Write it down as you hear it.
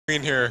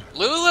queen here.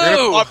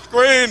 Lulu! Pop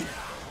queen!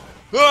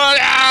 Oh,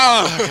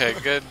 yeah!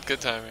 Okay, good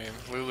timing.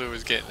 Lulu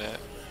was getting it.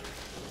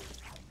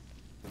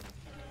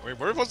 Wait,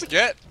 where are we supposed to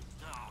get?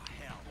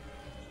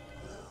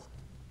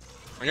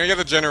 I'm gonna get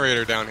the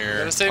generator down here. We're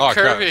gonna save Oh,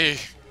 Kirby.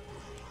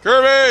 crap.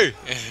 Kirby!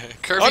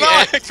 Kirby, Oh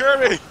no, and,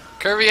 Kirby!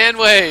 Kirby and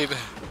Wade.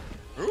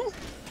 Who?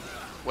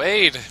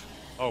 Wade.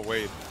 Oh,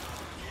 Wade.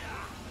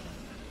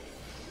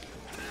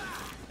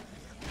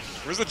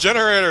 Where's the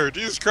generator?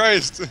 Jesus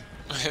Christ!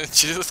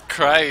 Jesus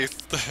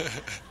Christ.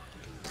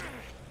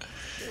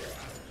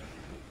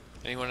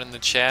 Anyone in the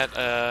chat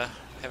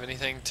have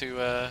anything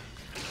to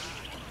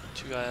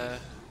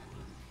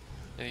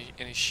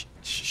any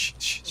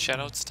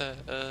shoutouts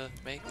to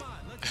make?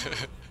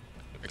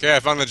 Okay, I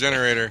found the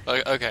generator.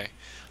 Okay,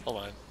 hold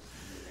on.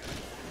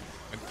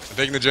 I'm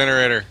taking the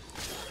generator.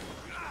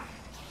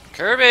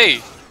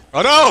 Kirby!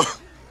 Oh no!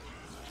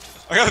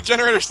 I got the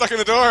generator stuck in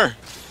the door!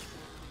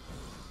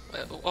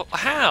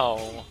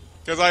 How?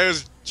 Because I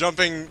was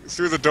jumping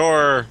through the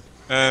door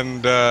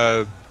and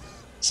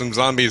some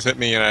zombies hit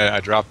me and I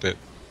dropped it.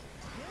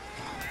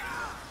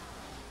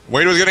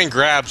 Wade was getting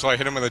grabbed, so I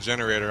hit him with a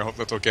generator. I hope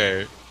that's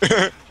okay.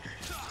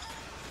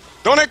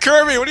 Don't hit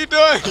Kirby! What are you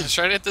doing? I was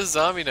trying to hit the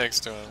zombie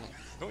next to him.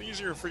 Don't use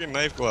your freaking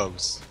knife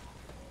gloves.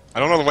 I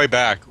don't know the way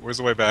back. Where's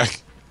the way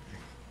back?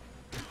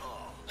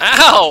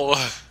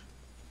 Ow!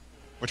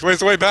 Which way's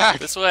the way back?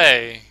 This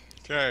way.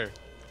 Okay.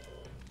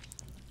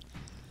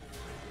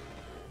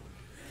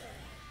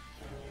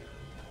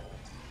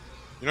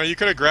 You know, you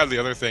could have grabbed the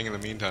other thing in the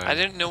meantime. I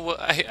didn't know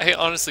what. I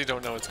honestly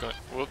don't know what's going.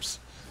 Whoops.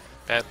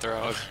 Bad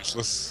throw.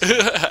 Useless.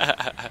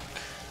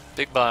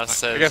 Big Boss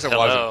says guess it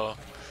hello.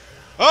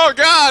 Oh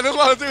god, there's a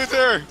lot of dudes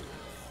here!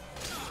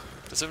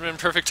 This would have been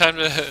perfect time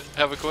to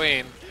have a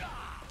queen.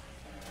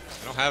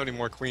 I don't have any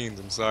more queens,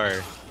 I'm sorry.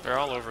 They're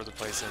all over the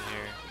place in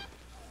here.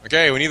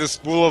 Okay, we need a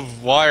spool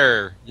of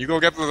wire. You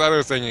go get this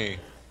other thingy.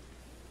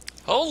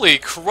 Holy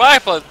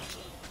crap!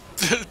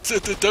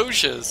 The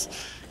docious.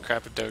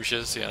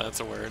 Crappadocious, yeah, that's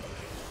a word.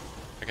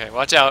 Okay,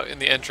 watch out in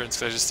the entrance,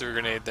 because I just threw a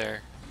grenade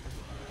there.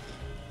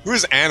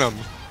 Who's Anim?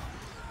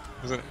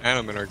 There's an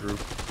Anim in our group.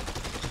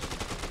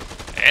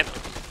 And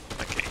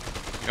okay.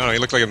 I don't know, he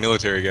looks like a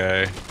military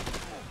guy.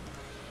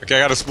 Okay, I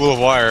got a spool of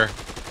wire.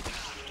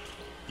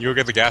 You go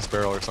get the gas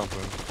barrel or something.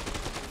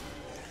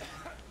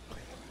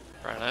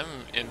 Right, I'm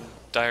in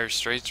dire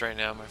straits right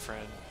now, my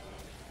friend.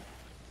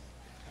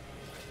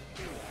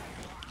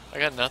 I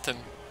got nothing.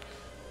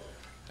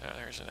 Oh,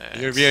 there's an axe.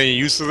 You gonna be any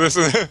use to this?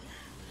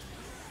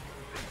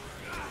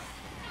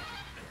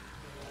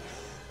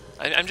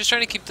 I'm just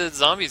trying to keep the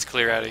zombies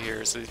clear out of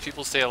here so these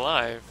people stay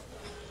alive.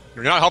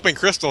 You're not helping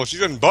Crystal,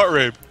 she's in butt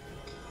rape.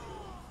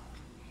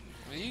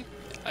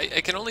 I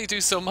can only do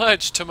so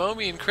much.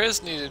 Tomomi and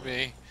Chris needed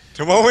me.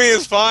 Tomoe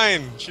is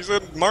fine, she's a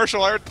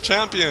martial arts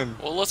champion.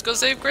 Well, let's go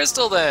save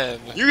Crystal then.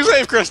 You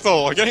save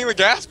Crystal, I'm getting the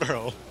gas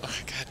barrel. Oh,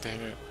 God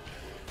damn it.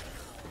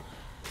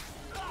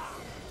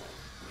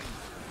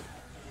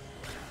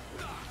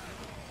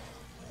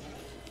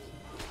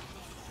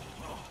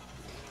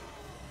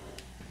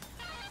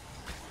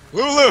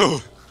 Lulu!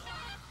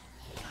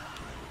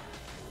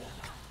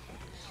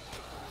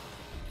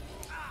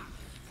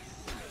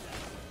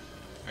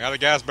 I got a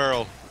gas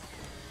barrel.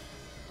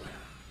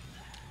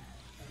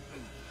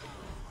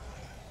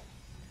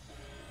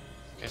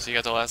 Okay, so you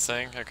got the last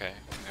thing? Okay.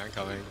 Yeah, I'm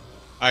coming.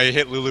 I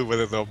hit Lulu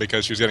with it though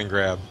because she was getting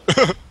grabbed.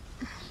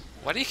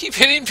 Why do you keep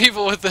hitting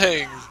people with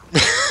things?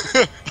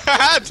 I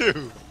had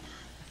to!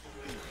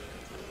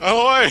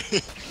 Ahoy!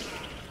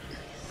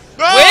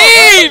 No!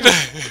 Wade!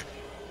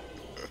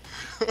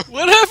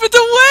 What happened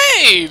to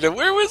Wade?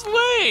 Where was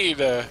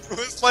Wade?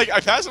 It's like, I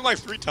passed him like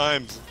 3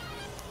 times.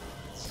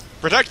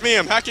 Protect me,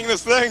 I'm hacking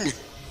this thing!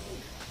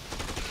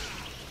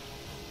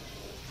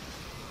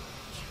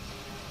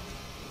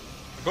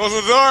 Close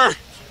the door!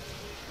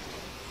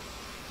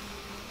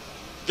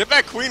 Get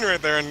that queen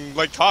right there and,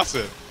 like, toss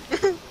it.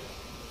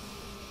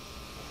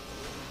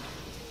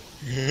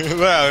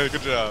 Yeah,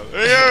 good job.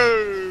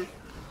 There you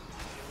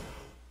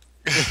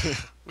go!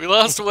 We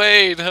lost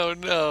Wade. Oh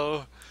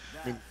no.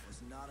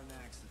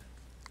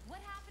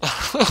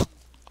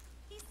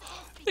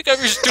 Pick up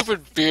your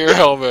stupid beer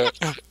helmet.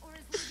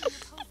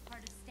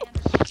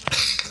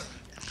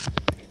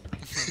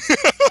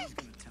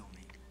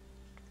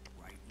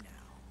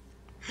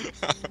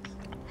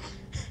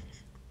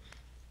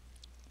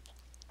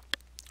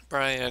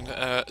 Brian,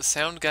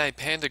 sound guy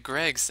Panda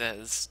Greg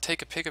says,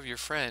 take a pic of your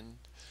friend.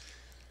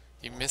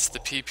 You missed the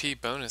PP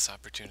bonus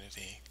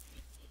opportunity.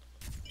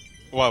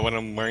 What, when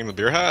I'm wearing the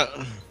beer hat?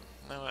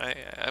 No,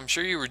 I'm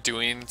sure you were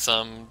doing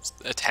some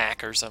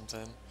attack or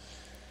something.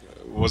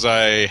 Was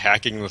I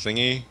hacking the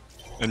thingy?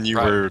 And you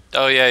were...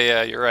 Oh,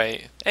 yeah, you're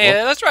right. Hey,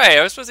 Well, that's right.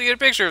 I was supposed to get a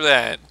picture of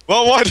that.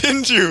 well, why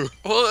didn't you?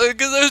 Well,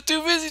 because I was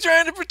too busy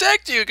trying to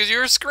protect you because you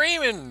were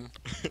screaming.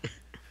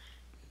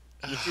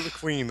 You threw the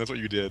queen, that's what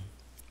you did.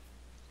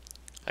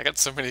 I got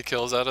so many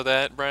kills out of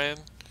that, Brian.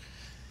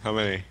 How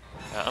many?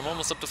 I'm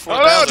almost up to Oh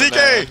no, 4,000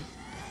 TK! now.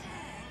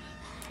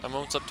 I'm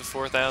almost up to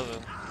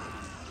 4,000.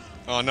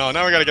 Oh no,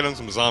 now we gotta get him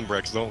some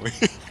Zombrex, don't we?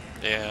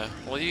 Yeah.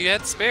 Well, you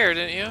had spare,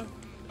 didn't you?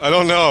 I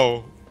don't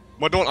know.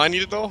 What, don't I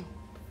need it though?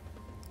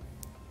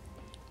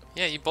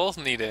 Yeah, you both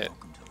need it.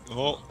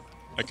 Well,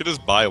 I could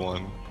just buy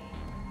one.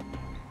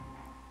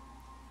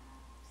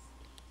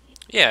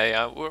 Yeah,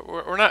 yeah.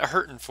 We're not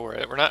hurting for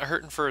it. We're not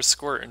hurting for a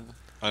squirtin'.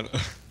 I,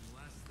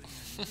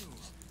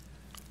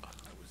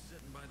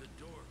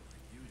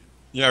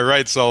 yeah,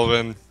 right,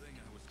 Sullivan.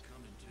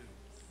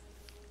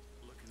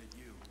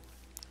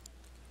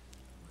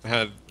 I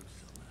had.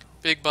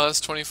 Big Buzz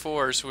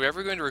 24. Is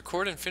whoever going to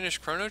record and finish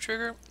Chrono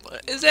Trigger?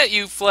 Is that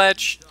you,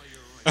 Fletch?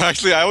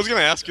 Actually, I was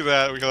gonna ask you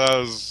that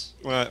because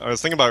I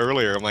was thinking about it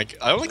earlier. I'm like,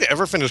 I don't think I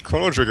ever finished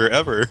Chrono Trigger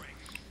ever.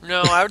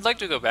 No, I would like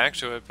to go back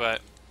to it,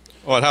 but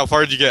What? How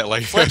far did you get?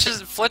 Like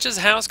Fletch's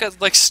house got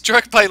like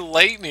struck by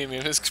lightning,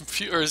 and his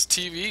computer, his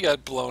TV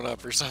got blown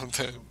up or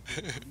something.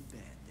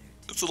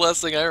 That's the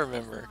last thing I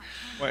remember.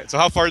 Wait, so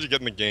how far did you get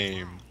in the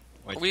game?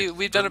 Like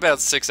We've done about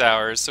 6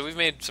 hours, so we've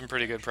made some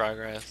pretty good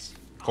progress.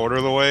 quarter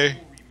of the way?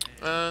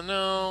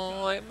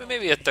 No, like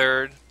maybe a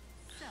third.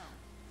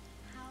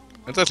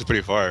 That's actually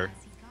pretty far.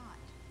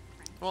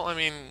 Well, I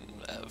mean,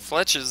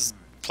 Fletch has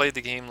played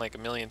the game like a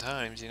million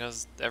times. He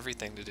knows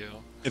everything to do.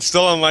 It's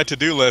still on my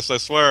to-do list, I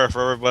swear,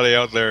 for everybody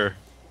out there.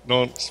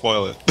 Don't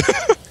spoil it.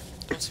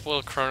 Don't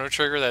spoil Chrono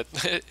Trigger. That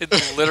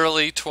it's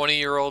literally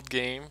 20-year-old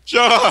game.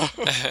 Shut up!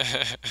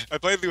 I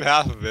played through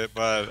half of it,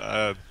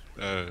 but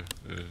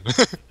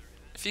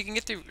If you can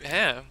get through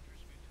half.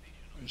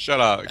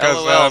 shut up.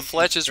 LOL,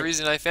 Fletch is the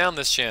reason I found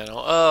this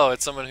channel. Oh,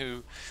 it's someone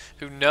who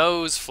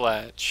knows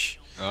Fletch.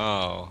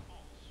 Oh.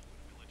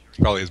 It's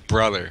probably his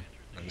brother.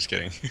 I'm just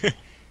kidding.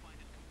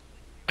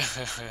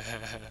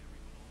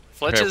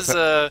 Fletch is He's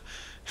a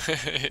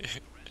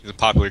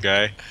popular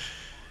guy.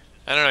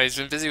 I don't know. He's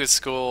been busy with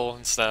school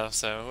and stuff,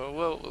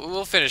 so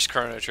we'll finish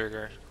Chrono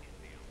Trigger.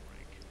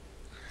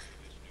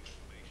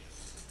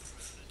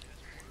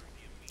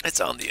 It's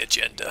on the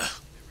agenda.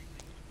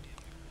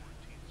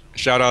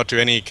 Shout out to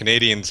any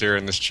Canadians here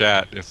in this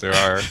chat, if there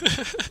are.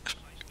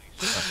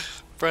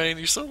 Brian,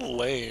 you're so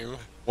lame.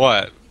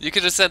 What? You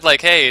could have said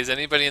like, "Hey, is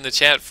anybody in the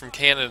chat from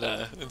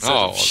Canada?" instead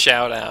of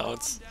shout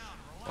outs.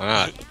 Why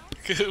not?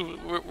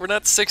 We're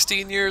not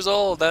 16 years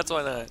old. That's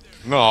why not.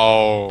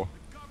 No.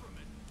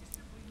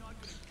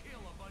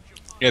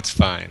 It's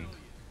fine.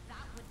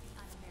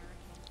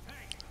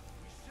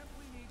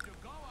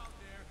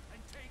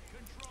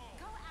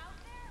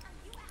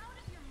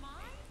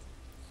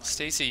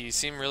 Stacy, you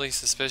seem really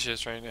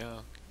suspicious right now.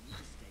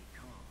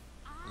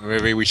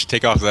 Maybe we should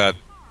take off that.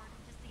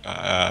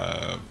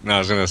 No, I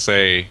was gonna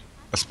say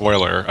a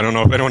spoiler. I don't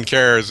know if anyone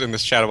cares in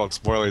this chat about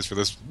spoilers for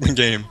this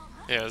game.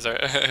 Yeah,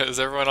 is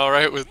everyone all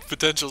right with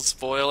potential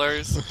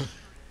spoilers?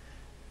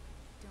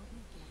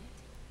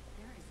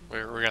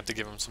 We're gonna have to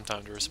give him some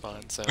time to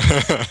respond. So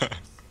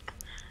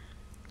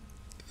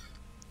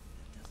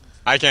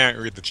I can't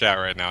read the chat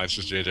right now. It's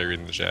just JJ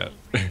reading the chat.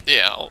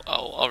 yeah,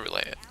 I'll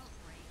relay it.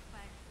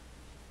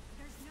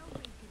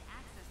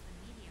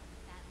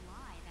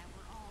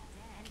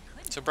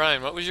 So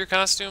Brian, what was your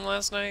costume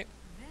last night?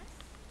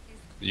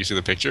 Did you see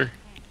the picture?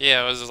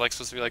 Yeah, was it like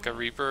supposed to be like a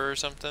Reaper or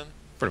something?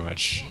 Pretty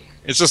much.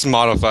 It's just a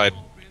modified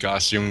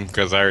costume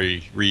because I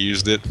already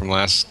reused it from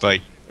last,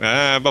 like,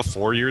 about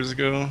 4 years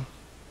ago.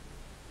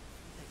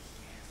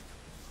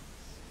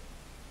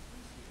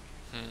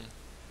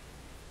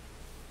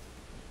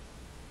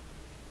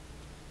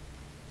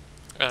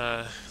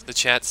 The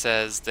chat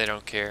says they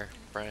don't care,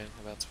 Brian,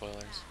 about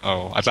spoilers.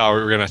 Oh, I thought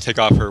we were gonna take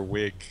off her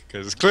wig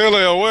because it's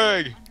clearly a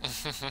wig.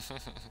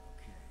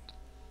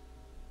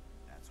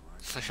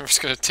 We're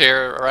just gonna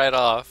tear it right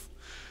off.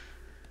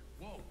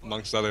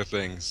 Amongst other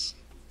things.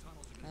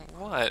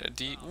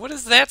 What? What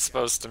is that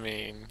supposed to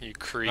mean, you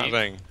creep?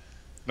 Nothing.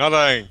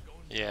 Nothing.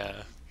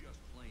 Yeah.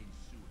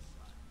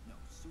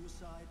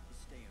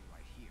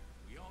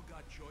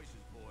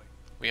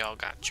 We all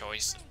got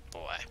choices,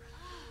 boy.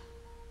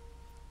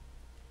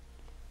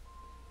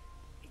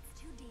 It's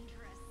too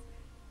dangerous.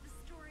 The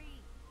story...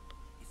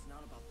 It's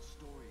not about the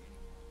story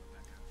anymore,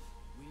 Rebecca.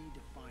 We need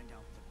to find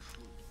out the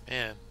truth.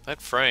 Man,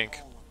 that Frank.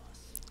 All of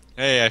us.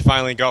 Hey, I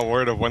finally got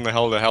word of when the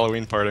hell the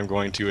Halloween party I'm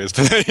going to is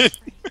tonight.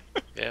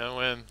 Yeah,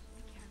 when?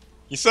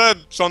 You said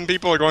some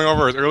people are going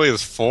over as early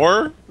as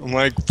 4? I'm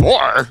like,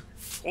 4?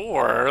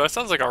 4? That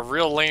sounds like a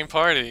real lame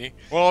party.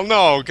 Well,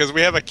 no, because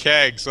we have a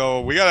keg,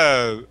 so we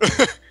gotta...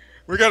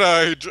 we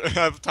gotta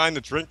have time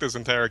to drink this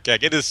entire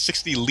keg. It is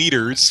 60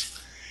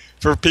 liters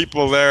for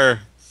people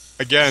there.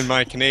 Again,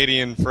 my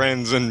Canadian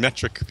friends and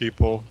metric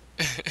people.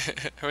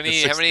 How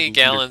many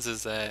gallons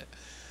is that?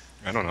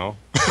 I don't know.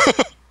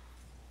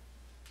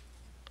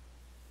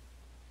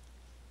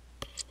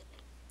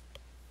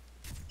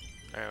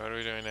 Alright, what are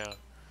we doing now?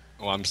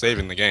 Well, I'm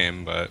saving the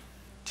game, but...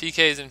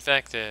 TK's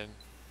infected.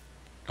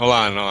 Hold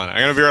on. I'm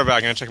gonna be right back.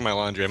 I'm gonna check my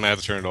laundry. I might have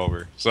to turn it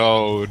over.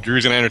 So,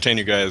 Drew's gonna entertain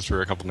you guys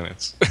for a couple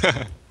minutes.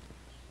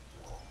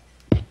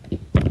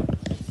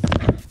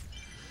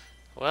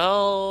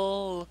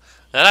 Well,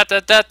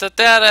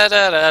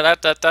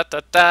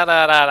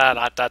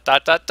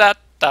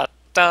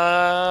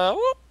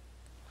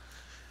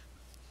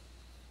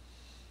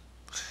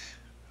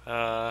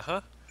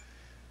 Uh-huh.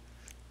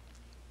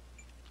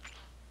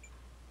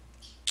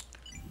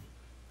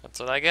 That's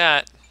what I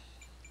got.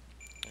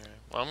 Alright.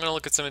 Well, I'm gonna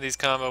look at some of these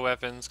combo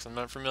weapons because I'm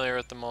not familiar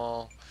with them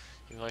all.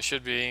 Even though I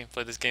should be.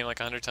 Played this game like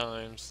 100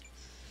 times.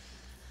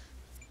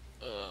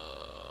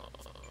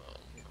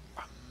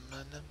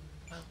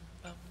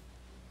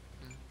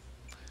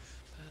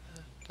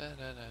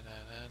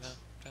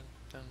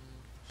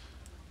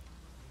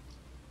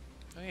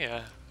 Oh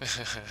yeah.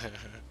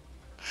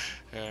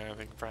 Yeah, I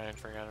think Brian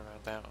forgot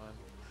about that one.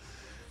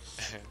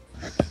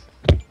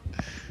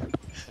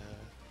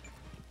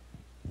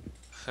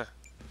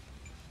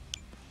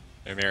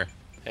 Hey, Mir.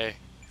 Hey.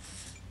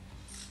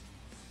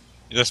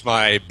 Just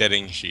my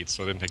bedding sheet,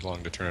 so it didn't take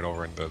long to turn it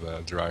over into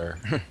the dryer.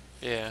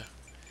 Yeah. Is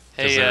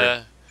Hey,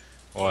 there-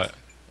 What?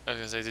 I was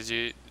gonna say, did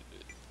you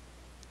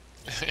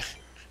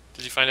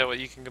did you find out what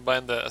you can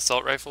combine the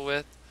assault rifle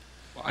with?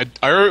 I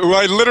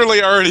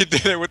literally already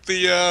did it with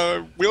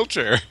the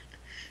wheelchair.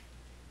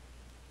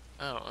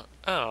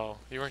 Oh,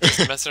 you weren't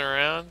just messing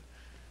around?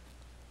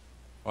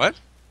 What?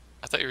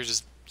 I thought you were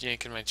just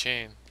yanking my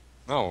chain.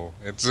 No,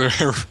 it's.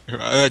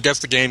 I guess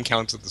the game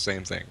counts it the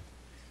same thing.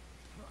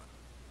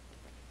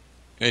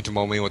 Hey,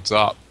 Tomomi, what's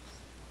up?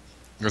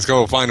 Let's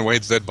go find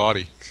Wade's dead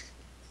body.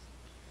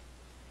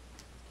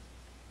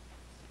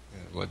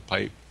 Yeah, lead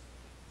pipe.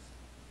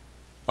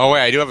 Oh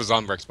wait, I do have a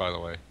Zombrex, by the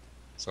way.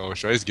 So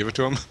should I just give it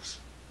to him?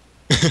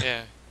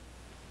 Yeah.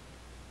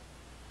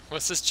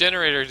 What's this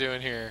generator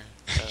doing here?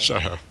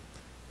 Shut up.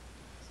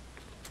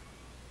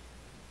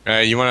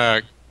 You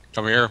wanna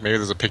come here? Maybe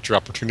there's a picture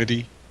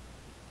opportunity.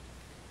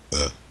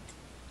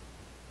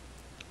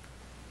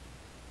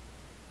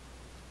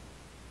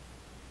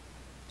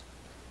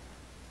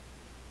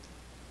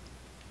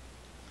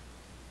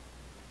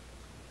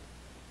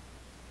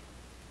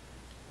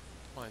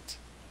 What?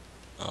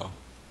 Oh.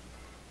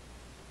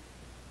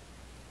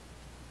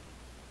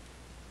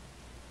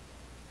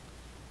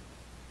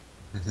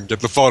 Get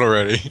the photo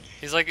ready.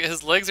 He's like,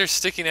 his legs are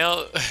sticking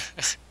out.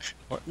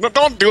 What? No,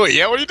 don't do it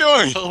yet. What are you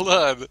doing? Hold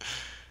on.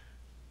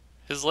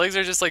 His legs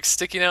are just like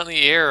sticking out in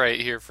the air right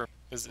here.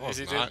 Is Oh, he it's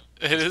doing? not.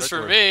 It is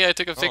for Regular. me. I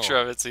took a picture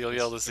Oh. of it, so you'll be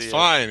able to see It's it.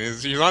 fine.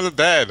 He's on the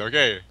bed.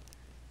 Okay.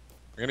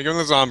 We're gonna give him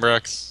the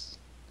Zombrex.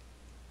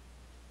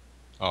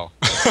 Oh.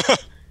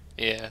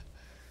 Yeah.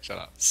 Shut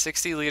up.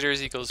 60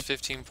 liters equals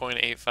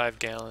 15.85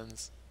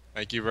 gallons.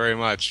 Thank you very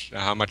much.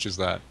 How much is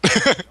that?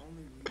 The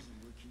only reason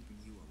we're keeping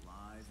you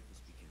alive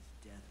is because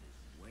death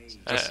is way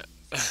That's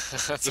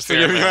a Just to fair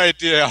give you an amount.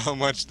 idea how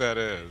much that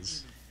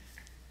is.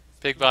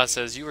 Big Boss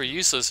says, you were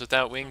useless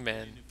without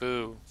wingmen.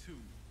 Boo.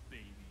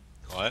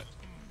 What?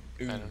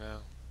 I don't know.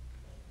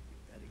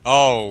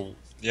 Oh,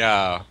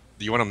 yeah.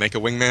 Do you want to make a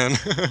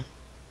wingman?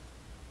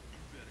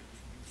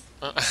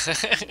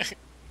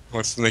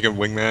 Wants to make a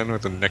wingman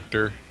with a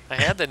nectar? I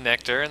had the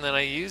nectar, and then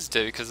I used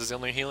it because it's the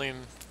only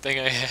healing thing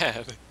I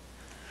had.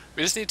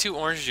 We just need 2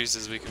 orange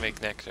juices, we can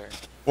make nectar.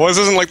 Well, this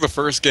isn't like the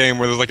first game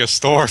where there's like a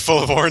store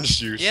full of orange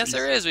juice. Yes,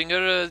 there is. We can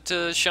go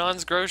to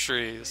Sean's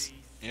Groceries.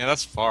 Yeah,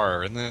 that's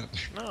far, isn't it?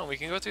 No, we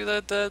can go through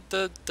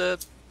the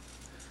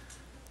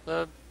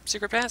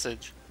secret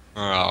passage.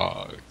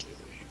 Oh, okay. Or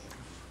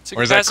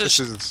Secret is that passage,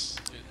 Chris's?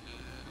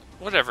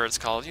 whatever it's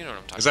called. You know what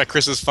I'm talking Is that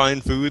Chris's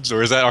Fine Foods,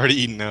 or is that already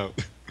eaten out?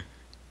 about.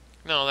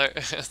 No,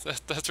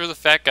 that's where the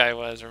fat guy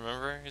was,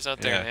 remember? He's out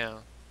there Yeah. now.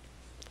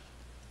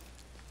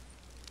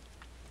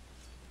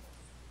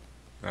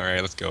 All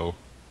right, let's go.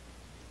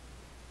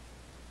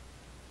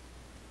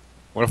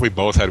 What if we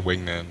both had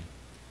wingman?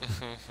 Is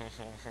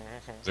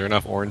there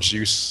enough orange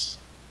juice?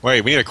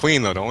 Wait, we need a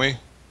queen though, don't we?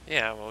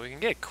 Yeah, well, we can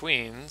get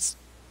queens.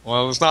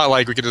 Well, it's not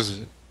like we could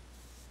just.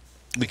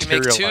 We can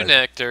make 2 materialize-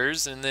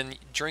 nectars and then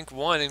drink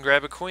 1 and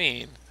grab a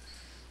queen.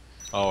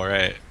 Oh,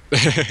 right.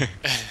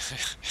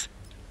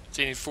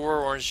 So you need 4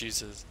 orange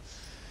juices.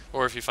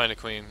 Or if you find a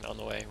queen on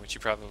the way, which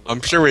you probably I'm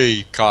will. sure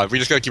we caught. We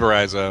just gotta keep our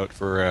eyes out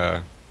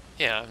for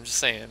Yeah, I'm just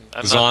saying.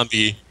 I'm the not,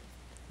 zombie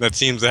that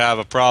seems to have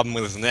a problem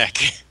with his neck.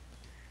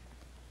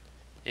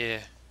 yeah.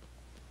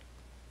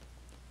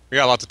 We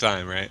got lots of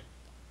time, right?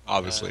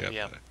 Obviously.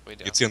 Yeah, we do.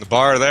 You can see on the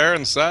bar there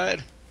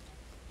inside.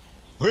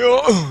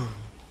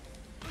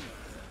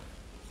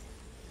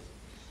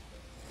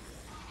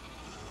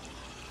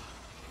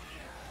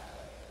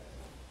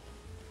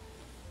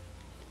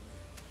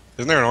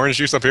 Isn't there an orange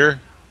juice up here?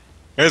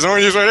 Hey, there's an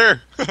orange juice right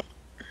here.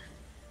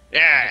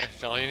 Yeah.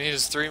 All you need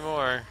is 3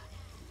 more.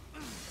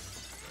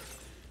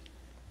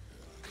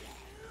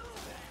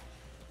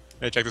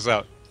 Hey, check this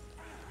out.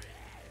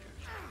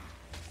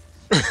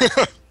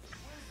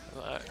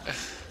 Uh,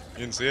 You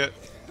didn't see it?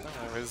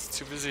 I was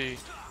too busy.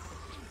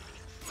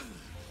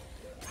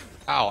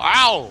 Ow!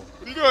 Ow!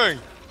 What are you doing?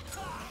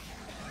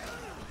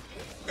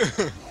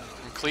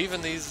 I'm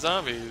cleaving these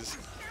zombies.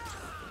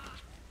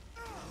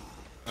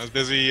 I was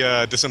busy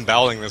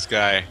disemboweling this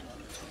guy.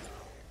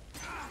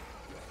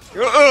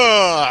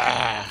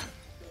 Ugh!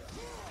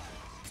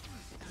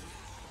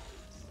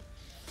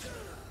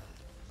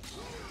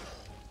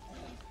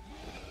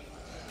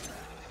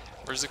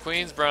 Where's the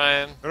queens,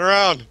 Brian? Turn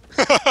around.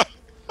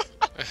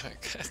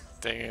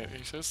 Dang it,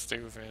 you're so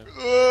stupid.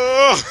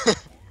 Ugh.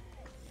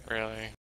 Really.